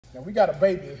Now we got a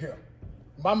baby in here.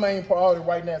 My main priority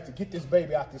right now is to get this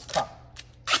baby out this car.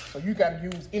 So you gotta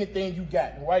use anything you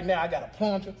got. And right now I got a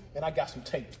plunger and I got some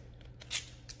tape.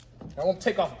 Now I'm gonna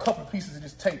take off a couple of pieces of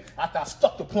this tape after I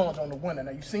stuck the plunger on the window.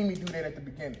 Now you seen me do that at the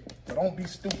beginning. So don't be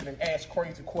stupid and ask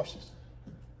crazy questions.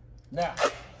 Now,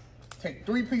 take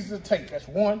 3 pieces of tape. That's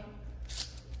 1,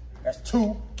 that's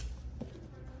 2,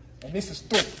 and this is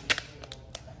 3.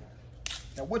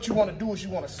 Now what you want to do is you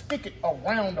want to stick it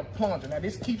around the plunger. Now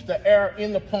this keeps the air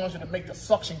in the plunger to make the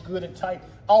suction good and tight.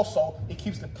 Also, it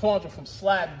keeps the plunger from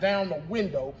sliding down the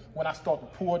window when I start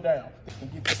to pour down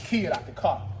and get this kid out the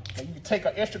car. Now you can take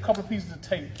an extra couple of pieces of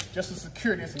tape just to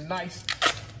secure this nice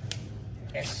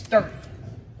and sturdy,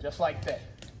 just like that.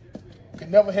 You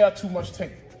can never have too much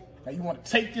tape. Now you want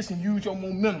to take this and use your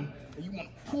momentum, and you want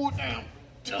to pull down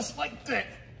just like that.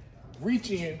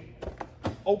 Reach in,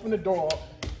 open the door up,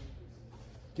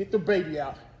 get the baby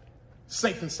out,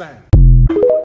 safe and sound.